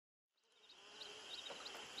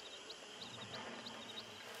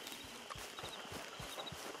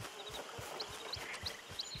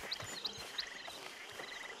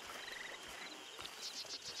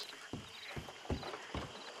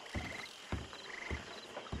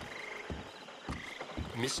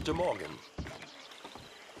Mr. Morgan.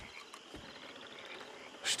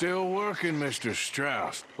 Still working, Mr.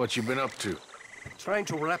 Strauss. What you been up to? Trying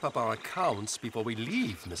to wrap up our accounts before we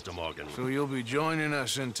leave, Mr. Morgan. So you'll be joining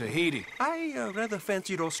us in Tahiti? I rather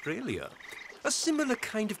fancied Australia. A similar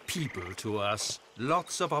kind of people to us.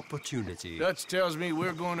 Lots of opportunity. Dutch tells me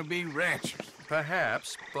we're going to be ranchers.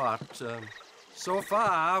 Perhaps, but so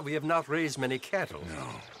far we have not raised many cattle. No.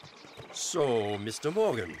 So, Mr.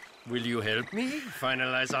 Morgan, will you help me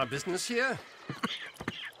finalize our business here?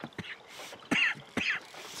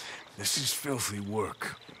 This is filthy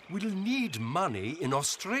work. We'll need money in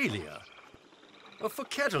Australia. For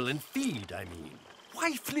cattle and feed, I mean.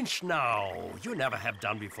 Why flinch now? You never have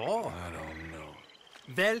done before. I don't know.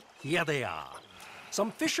 Well, here they are.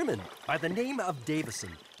 Some fishermen by the name of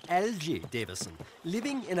Davison, L.J. Davison,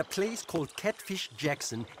 living in a place called Catfish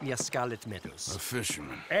Jackson near Scarlet Meadows. A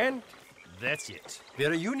fisherman. And that's it.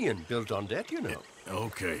 We're a union built on that, you know.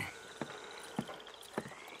 Okay.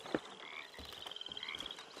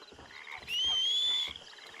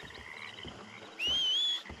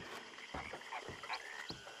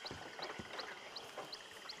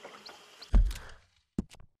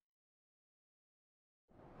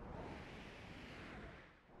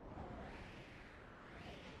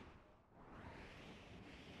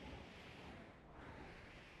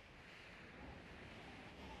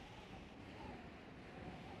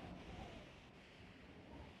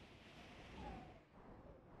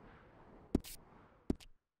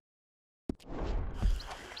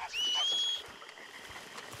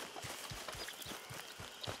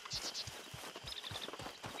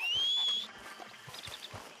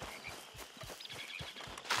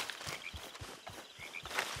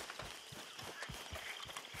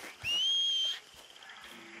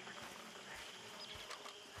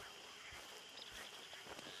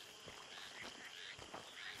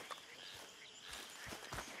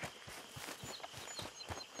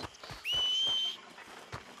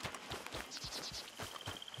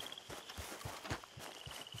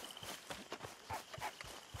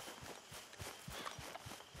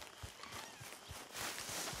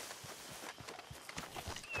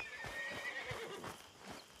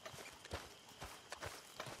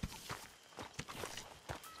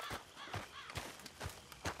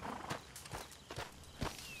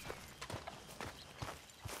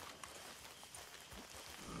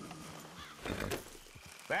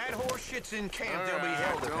 Bad horse shits in camp, they'll be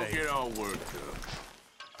hell to Don't pay. get all worked up.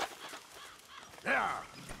 Yeah.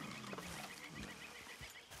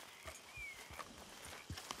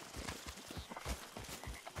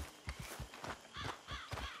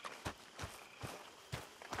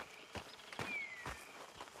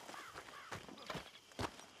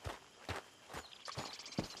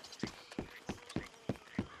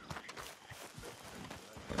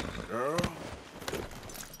 Girl.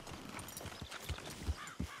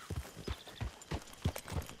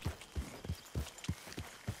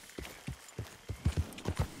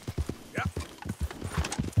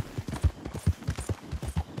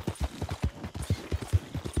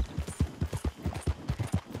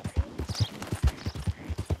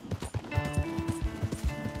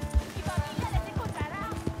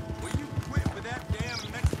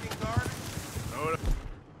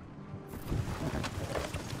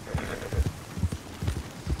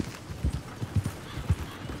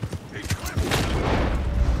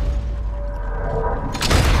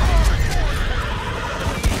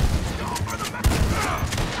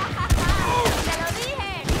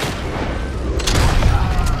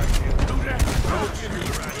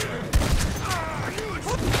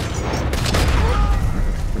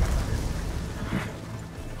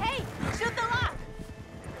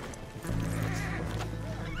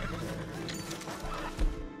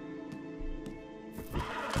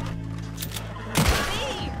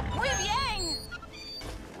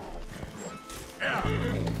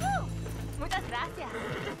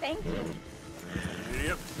 Thank you.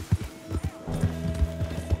 Yep.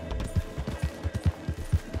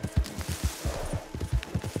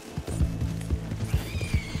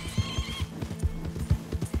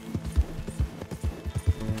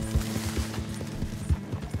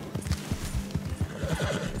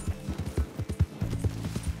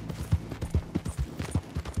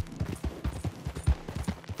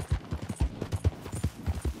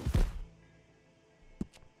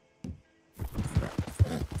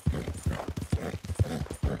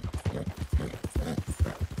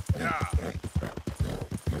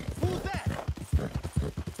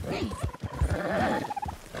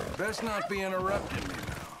 Best not be interrupting me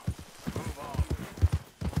now. Move on.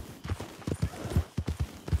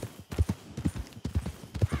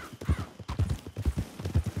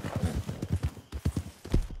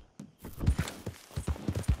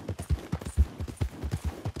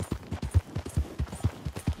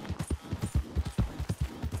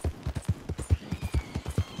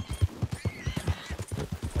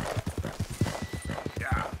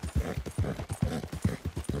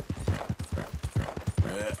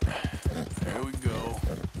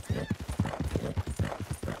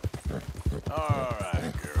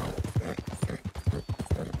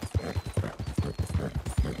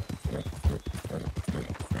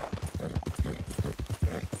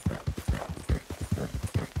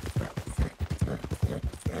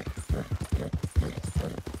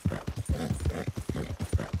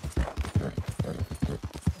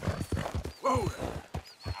 Oh.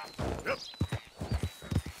 Yep.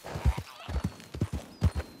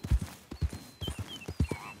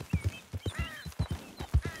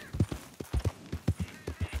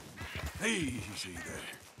 Easy there.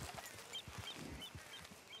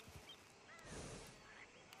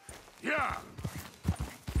 Yeah.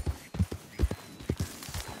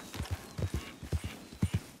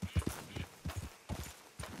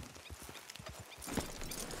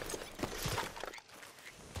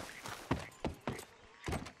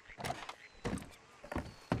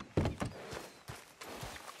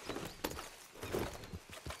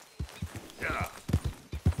 Yeah.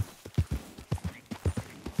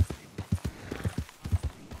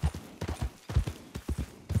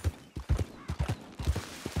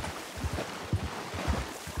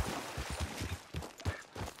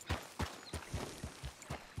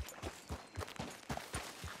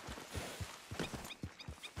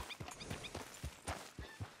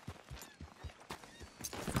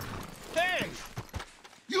 Hey!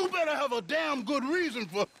 You better have a damn good reason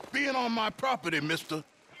for being on my property, mister.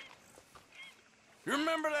 You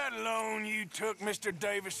remember that loan you took, Mr.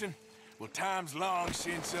 Davison? Well, time's long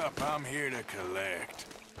since up. I'm here to collect.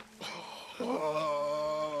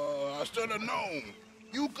 I should have known.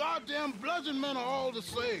 You goddamn bludgeon men are all the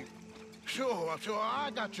same. Sure,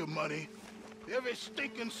 I got your money. Every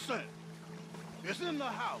stinking cent. It's in the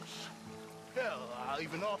house. Hell, I'll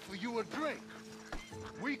even offer you a drink.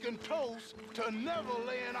 We can toast to never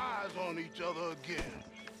laying eyes on each other again.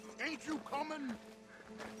 Ain't you coming?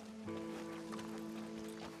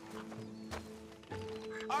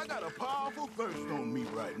 I got a powerful thirst on me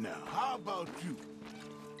right now. How about you?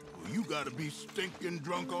 Well, you gotta be stinking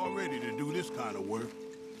drunk already to do this kind of work.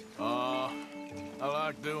 I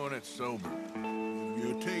like doing it sober. If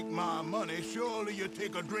you take my money, surely you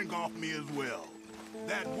take a drink off me as well.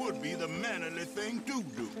 That would be the mannerly thing to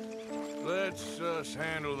do. Let's us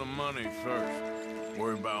handle the money first.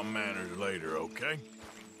 Worry about manners later, okay?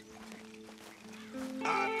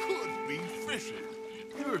 I could be fishing.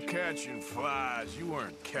 You were catching flies, you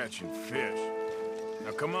weren't catching fish.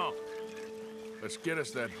 Now come on. Let's get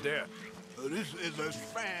us that debt. This is as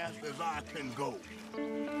fast as I can go.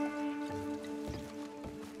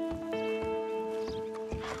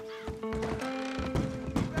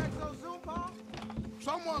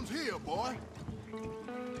 Someone's here, boy.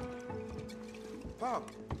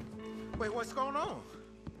 Pop, wait, what's going on?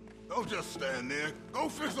 Don't just stand there. Go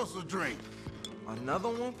fix us a drink. Another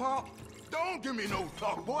one, Pop? Don't give me no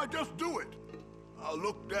talk, boy. Just do it. I'll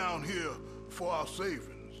look down here for our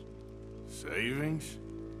savings. Savings?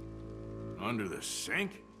 Under the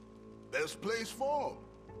sink? Best place for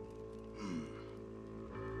 'em.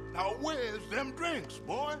 Now where's them drinks,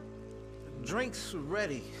 boy? Drinks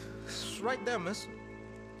ready. It's right there, miss.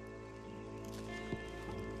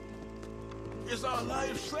 It's our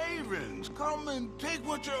life savings. Come and take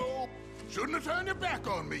what you owe. Shouldn't have turned your back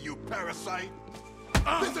on me, you parasite.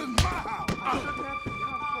 This is my house. I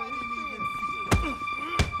didn't even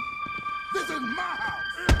feel it. This is my house.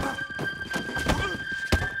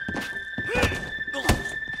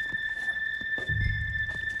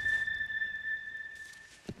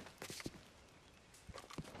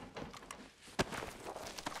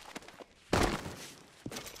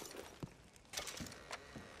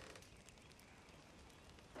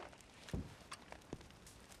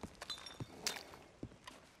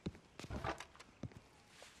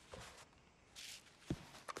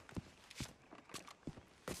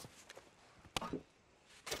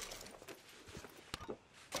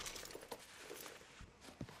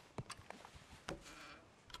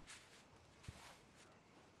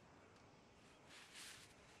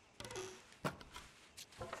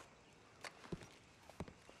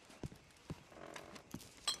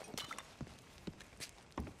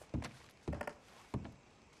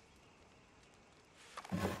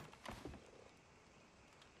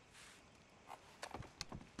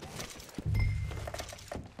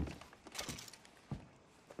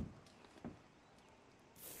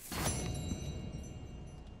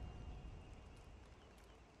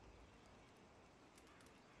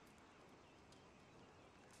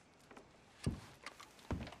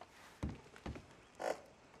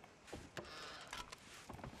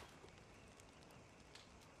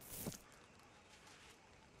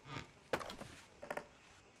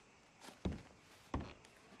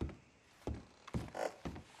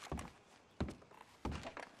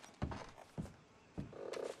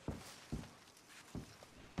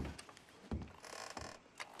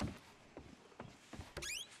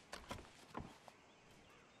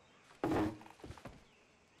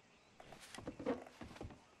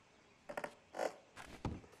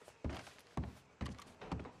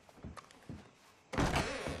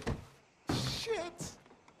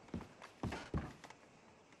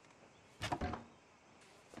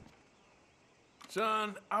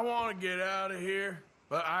 Son, I want to get out of here,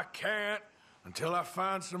 but I can't until I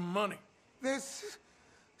find some money. There's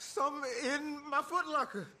some in my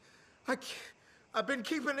footlocker. I've been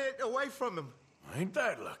keeping it away from him. Ain't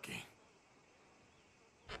that lucky?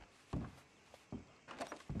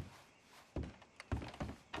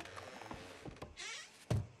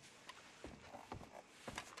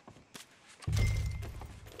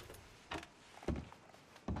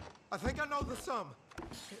 I think I know the sum,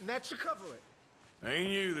 and that should cover it.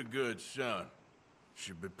 Ain't you the good son?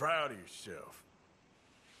 Should be proud of yourself.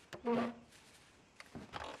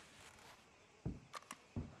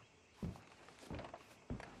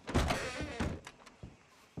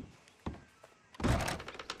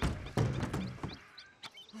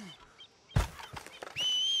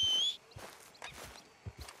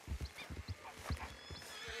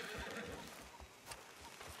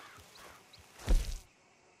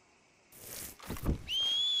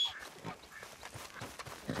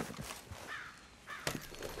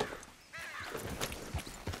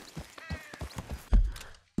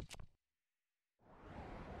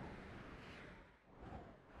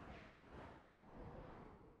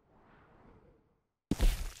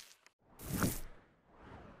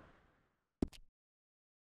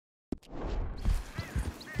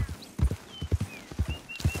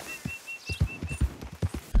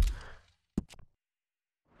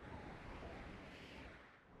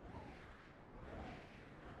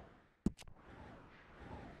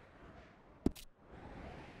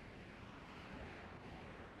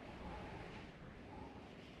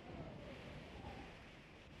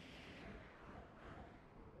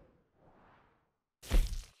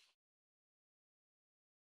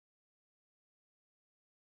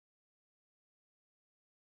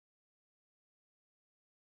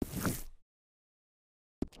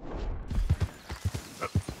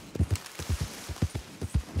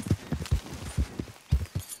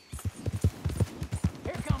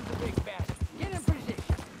 Here comes the big bastard. Get in position.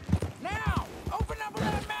 Now! Open up with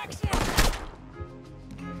that Maxim!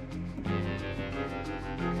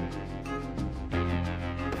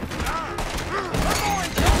 Come on,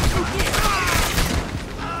 don't forget!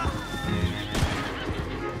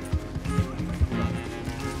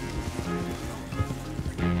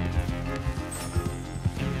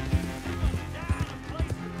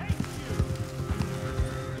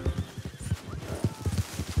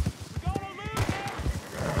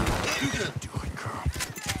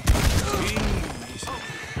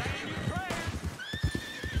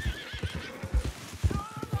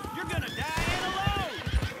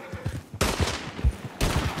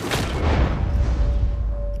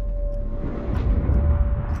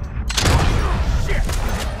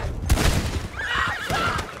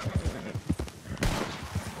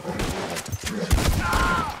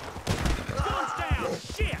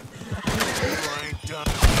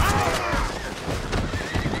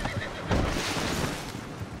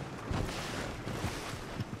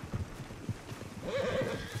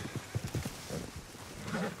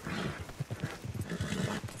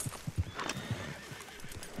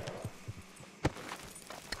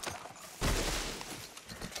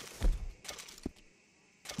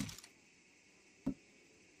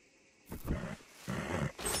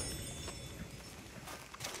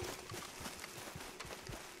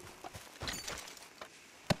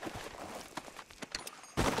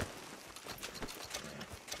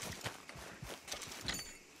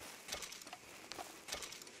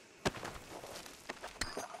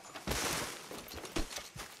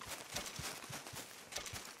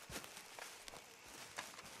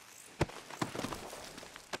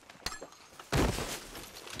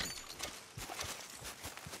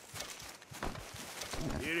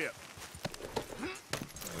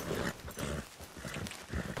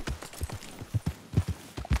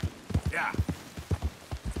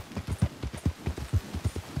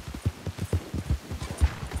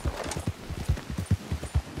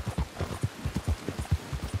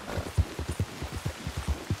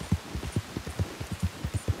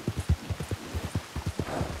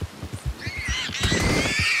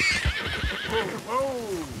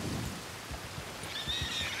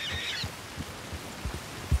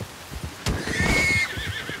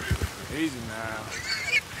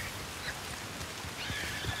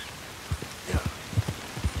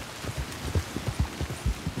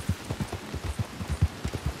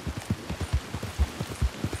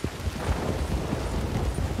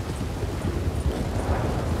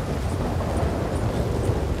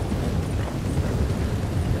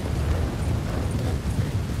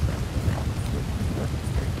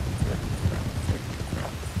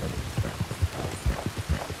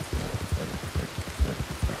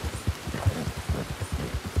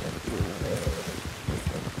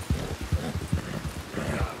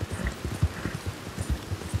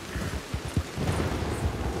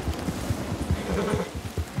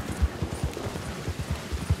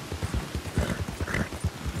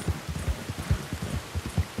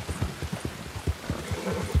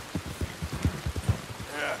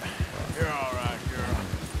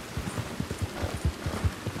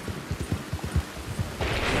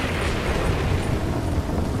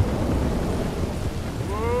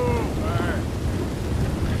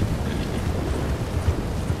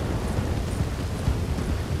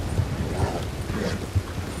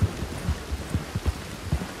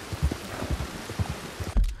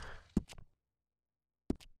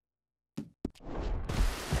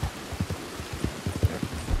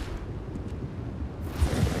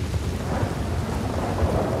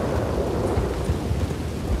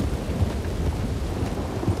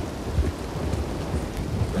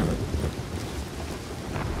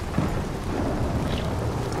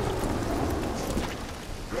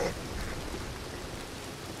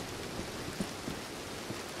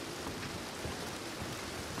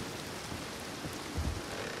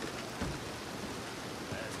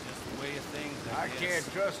 I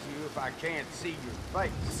can't trust you if I can't see your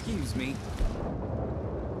face. Excuse me.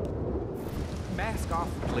 Mask off,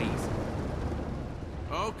 please.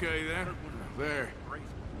 Okay, then. There.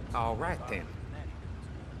 All right, then.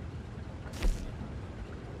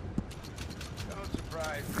 Don't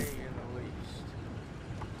surprise me in the least.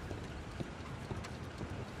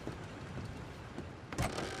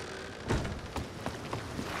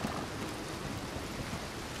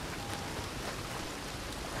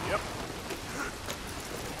 Yep.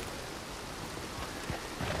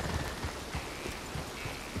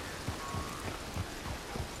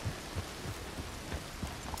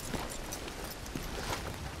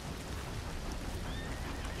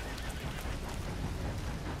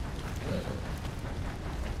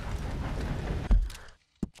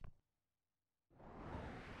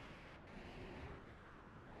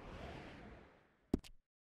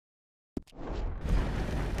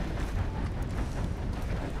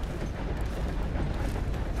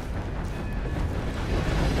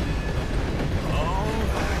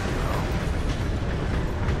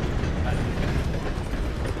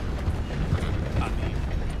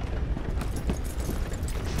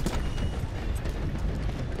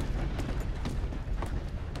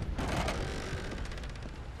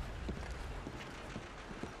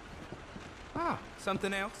 Ah,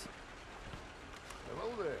 something else?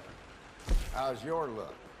 Hello there. How's your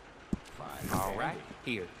luck? Fine. All right,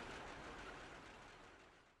 here.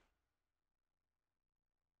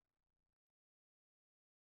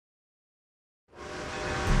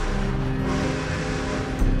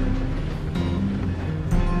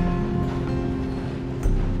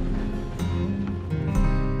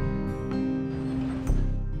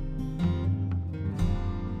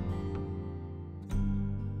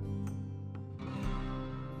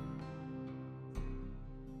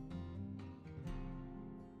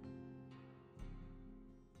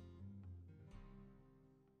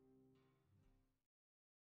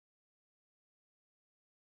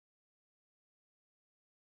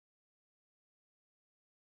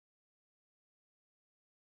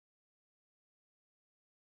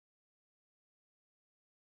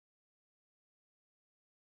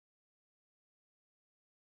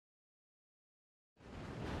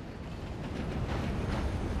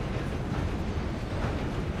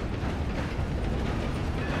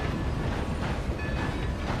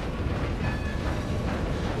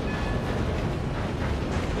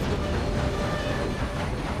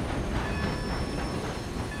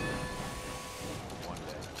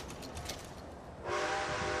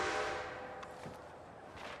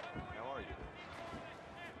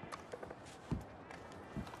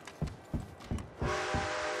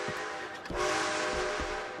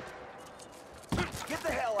 Get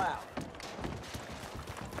the hell out!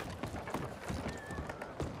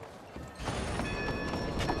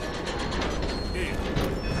 Here.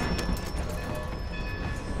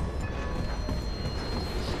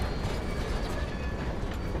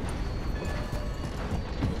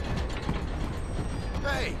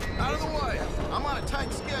 Hey, out of the way. I'm on a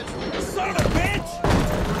tight schedule. Son of a bitch!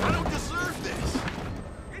 I don't deserve this.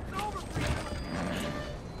 It's over for you.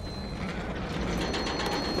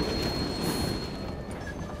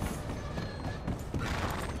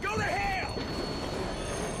 Go to hell!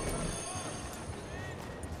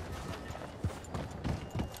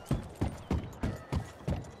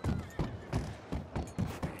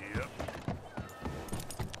 Yep.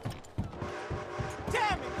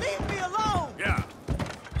 Damn it, leave me alone! Yeah.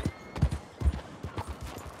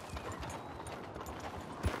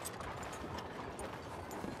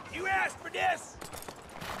 You asked for this!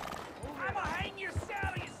 I'ma hang your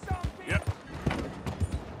saddle, you son of a bitch! Yep.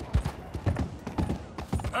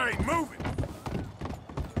 Hey, move it!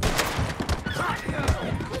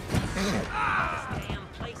 Damn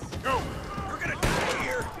place. Go! You're gonna die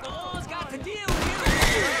here! The law's got to deal with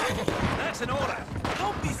you! That's an order!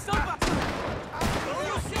 Don't be somebody! What are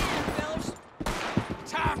you saying, fellas?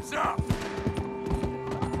 Time's up!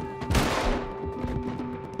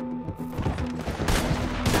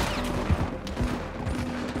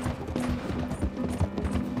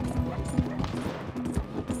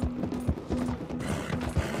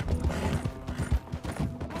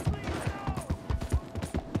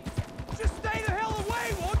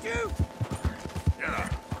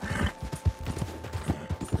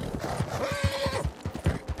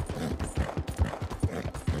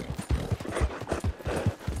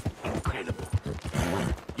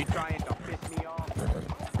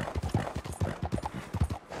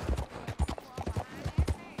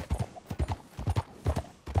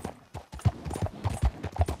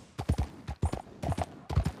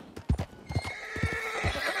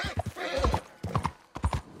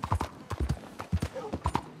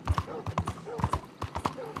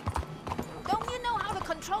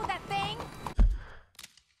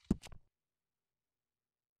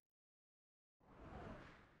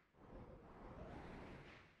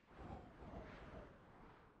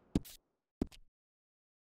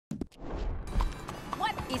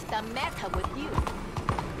 the meta with you.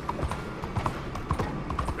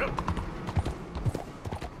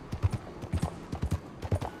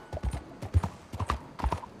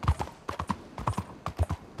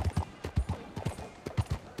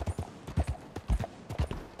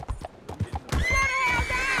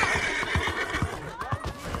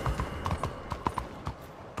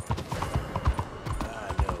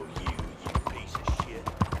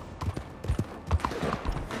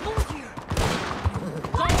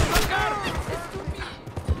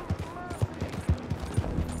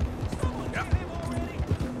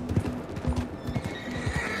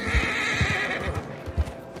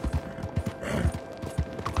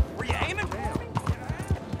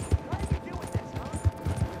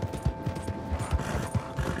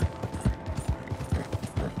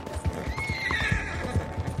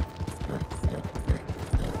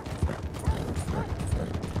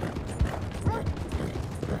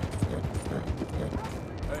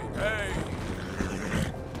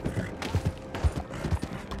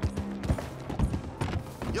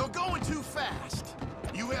 You're going too fast.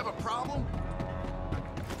 You have a problem?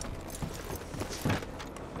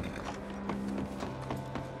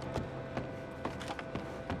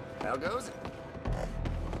 How goes it?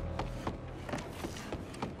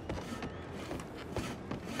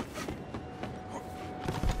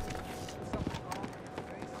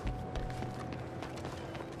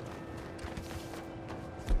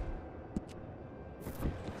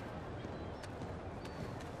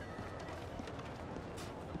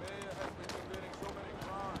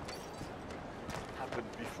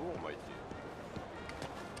 Before, my dear.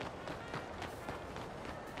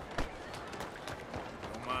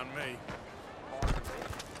 Don't mind me.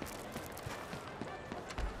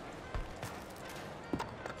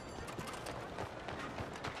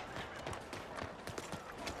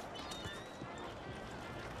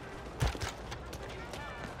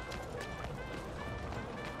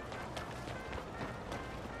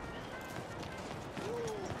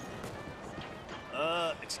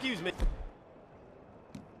 Excuse me.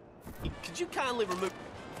 Could you kindly remove...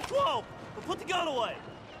 Whoa! Put the gun away!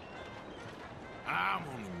 I'm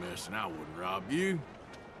only messing. I wouldn't rob you.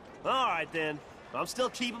 All right, then. I'm still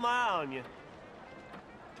keeping my eye on you.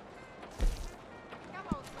 Come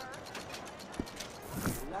on, sir.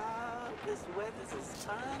 Lord, this weather's as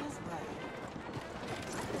fine as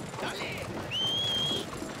rain.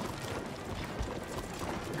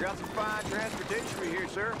 You got some fine transportation for you here,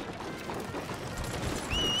 sir.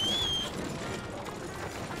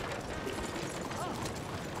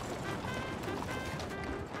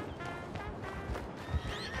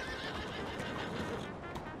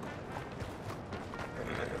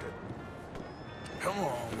 Come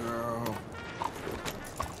on, girl.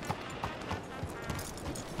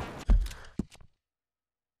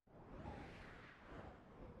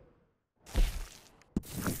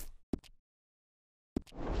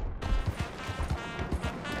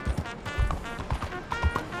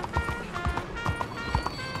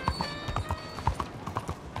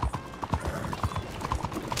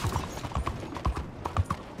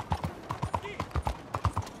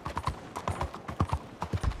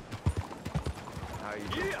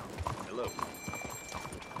 Yeah. Hello.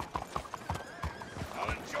 I'll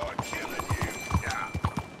enjoy killing you. Yeah.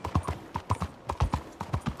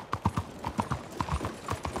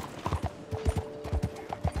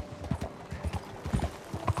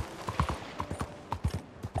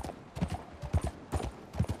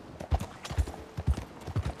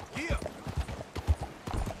 Yeah.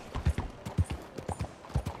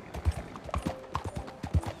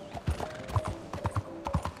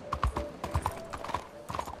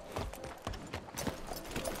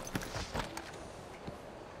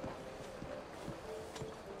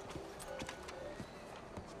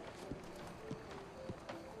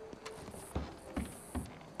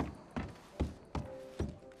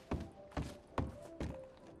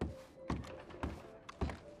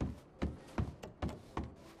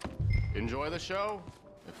 Enjoy the show,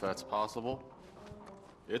 if that's possible.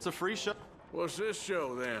 It's a free show. What's this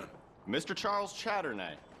show, then? Mr. Charles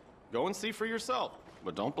Chatternay. Go and see for yourself,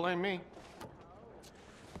 but don't blame me.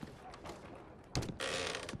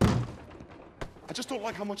 I just don't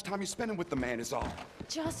like how much time you're spending with the man is all.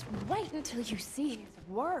 Just wait until you see his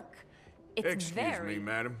work. It's Excuse very me,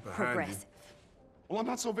 madam. Behind progressive. Well, I'm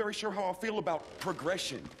not so very sure how I feel about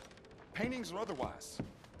progression. Paintings or otherwise.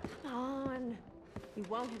 Come on. You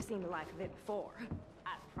won't have seen the like of it before.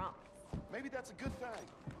 I promise. Maybe that's a good thing.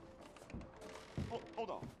 Hold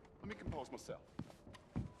on. Let me compose myself.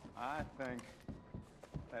 I think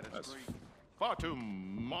that's far too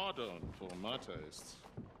modern for my tastes.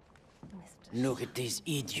 Look at these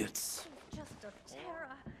idiots. Just a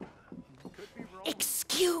terror.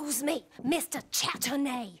 Excuse me, Mr.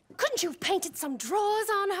 Chatternet. Couldn't you have painted some drawers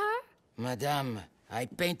on her? Madame, I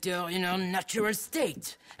paint her in her natural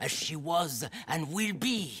state, as she was and will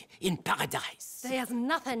be in paradise. There's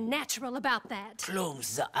nothing natural about that.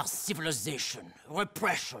 Clothes are civilization,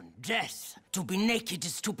 repression, death. To be naked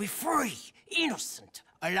is to be free, innocent,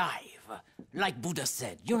 alive. Like Buddha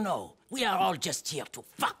said, you know, we are all just here to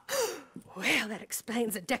fuck. Well, that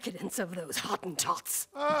explains the decadence of those Hottentots.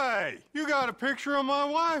 Hey, you got a picture of my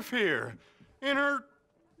wife here, in her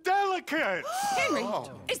delicates. Henry,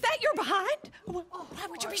 is that your behind? Why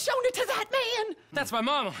would you be showing it to that man? That's my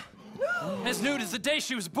mama. As nude as the day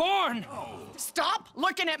she was born. Stop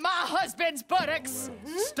looking at my husband's buttocks.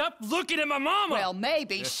 Stop looking at my mama. Well,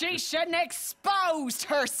 maybe she shouldn't have exposed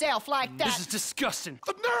herself like that. This is disgusting.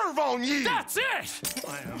 The nerve on you! That's it!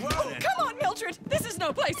 Oh, come on, Mildred. This is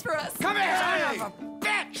no place for us. Come here, son of a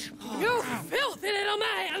bitch! You filthy little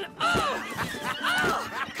man! Oh!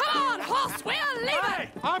 Come on, horse, we're leaving! Hey,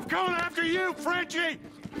 I'm coming after you, Frenchie!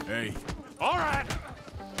 Hey. All right.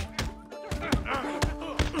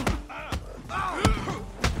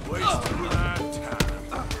 Wasting my time.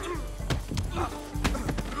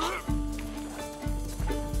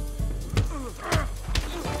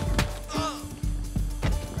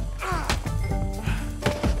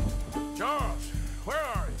 Charles, where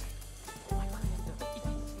are you?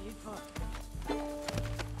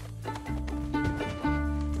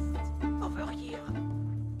 Over here.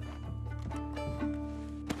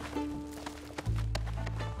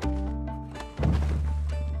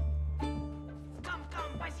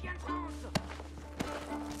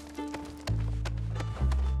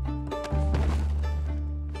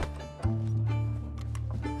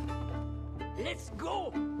 Let's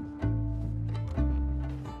go!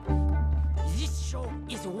 This show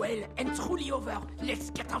is well and truly over. Let's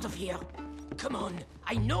get out of here. Come on,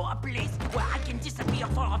 I know a place where I can disappear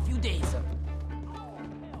for a few days.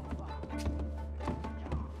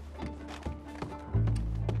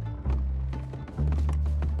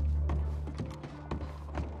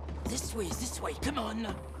 This way, come on.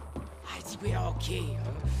 I think we are okay.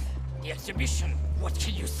 The exhibition, what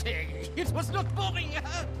can you say? It was not boring.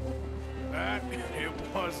 That it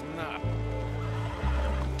was not.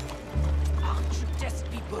 Aren't you test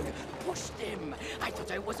people? Push them. I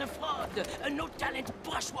thought I was a fraud, a no-talent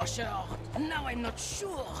brush washer. Now I'm not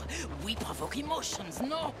sure. We provoke emotions,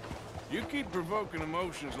 no? You keep provoking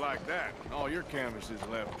emotions like that, and all your canvases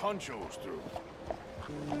left punch holes through.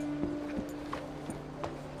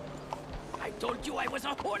 I told you I was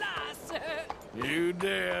a whole ass. You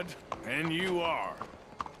did, and you are.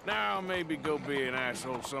 Now maybe go be an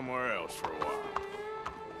asshole somewhere else for a while.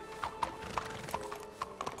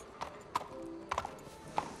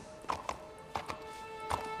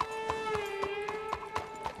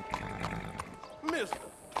 Mister.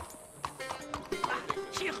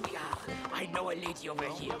 Here we are. I know a lady over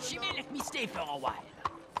here. She may let me stay for a while.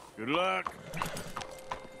 Good luck.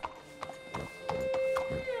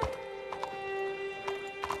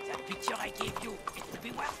 That picture I gave you, it will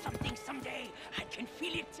be worth something someday. I can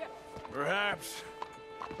feel it. Perhaps.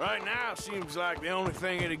 Right now, seems like the only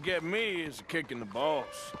thing it'd get me is a kick in the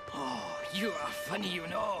balls. Oh, you are funny, you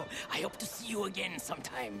know. I hope to see you again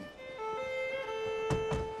sometime.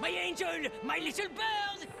 My angel, my little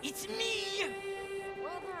bird, it's me!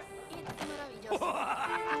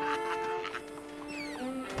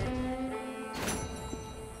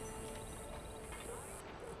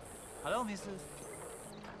 Hello, missus.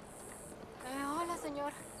 Hola,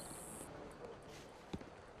 señor.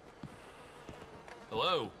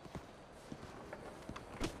 Hello.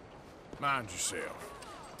 Mind yourself.